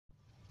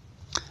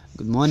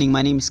Good morning,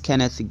 my name is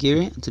Kenneth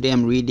Igiri. Today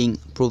I'm reading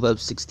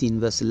Proverbs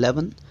 16 verse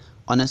 11.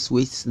 Honest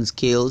weights and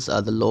scales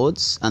are the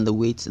Lord's, and the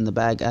weights in the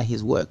bag are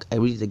his work. I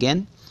read it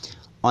again.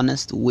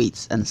 Honest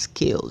weights and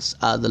scales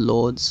are the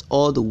Lord's,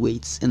 all the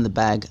weights in the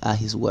bag are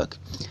his work.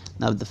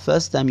 Now, the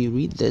first time you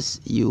read this,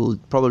 you'll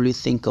probably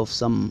think of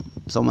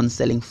someone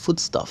selling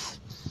foodstuff.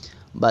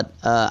 But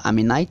I'm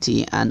in IT,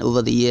 and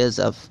over the years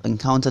I've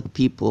encountered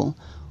people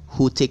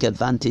who take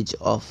advantage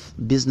of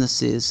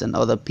businesses and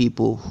other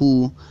people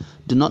who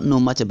do not know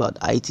much about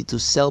IT to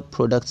sell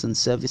products and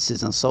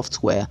services and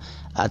software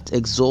at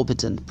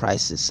exorbitant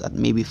prices, at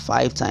maybe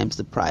 5 times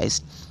the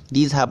price.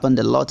 These happened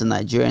a lot in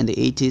Nigeria in the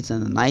 80s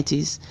and the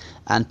 90s,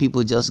 and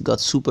people just got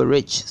super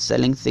rich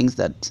selling things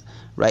that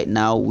right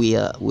now we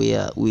are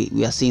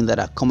seeing that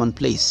are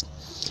commonplace.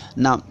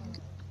 Now,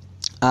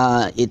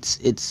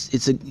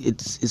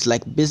 it's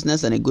like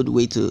business and a good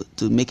way to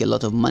make a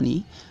lot of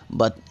money.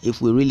 But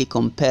if we really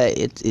compare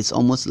it, it's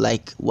almost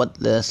like what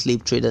the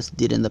slave traders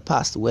did in the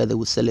past, where they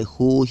would sell a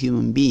whole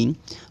human being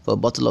for a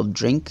bottle of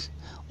drink,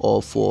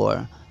 or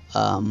for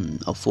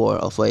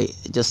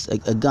just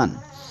a gun.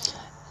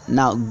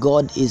 Now,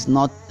 God is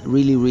not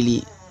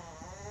really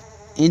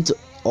into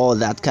all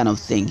that kind of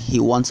thing. He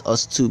wants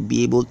us to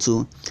be able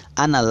to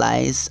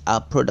analyze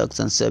our products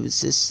and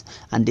services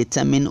and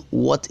determine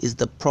what is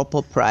the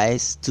proper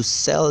price to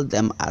sell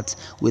them at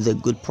with a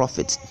good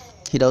profit.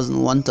 He doesn't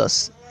want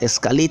us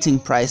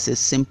escalating prices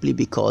simply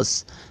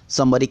because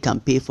somebody can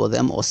pay for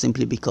them, or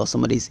simply because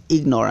somebody is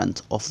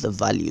ignorant of the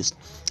values.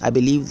 I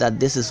believe that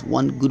this is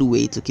one good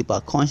way to keep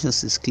our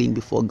consciences clean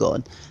before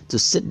God, to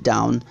sit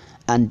down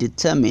and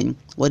determine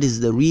what is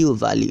the real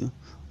value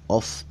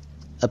of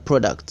a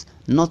product,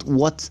 not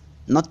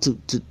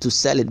to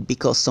sell it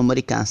because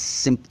somebody can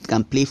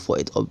play for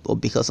it, or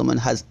because someone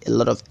has a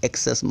lot of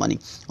excess money,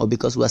 or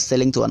because we're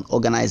selling to an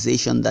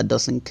organization that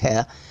doesn't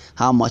care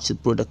how much the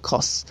product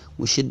costs.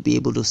 We should be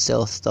able to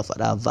sell stuff at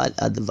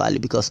the value,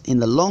 because in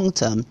the long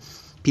term,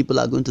 people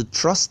are going to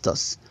trust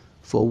us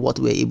for what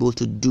we're able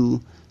to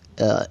do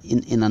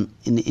in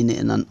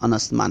an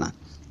honest manner.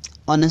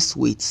 Honest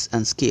weights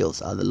and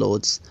scales are the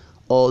Lord's,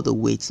 all the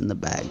weights in the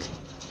bag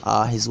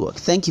are his work.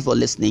 Thank you for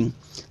listening.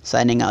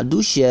 Signing out.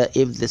 Do share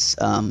if this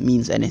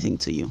means anything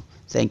to you.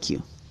 Thank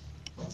you.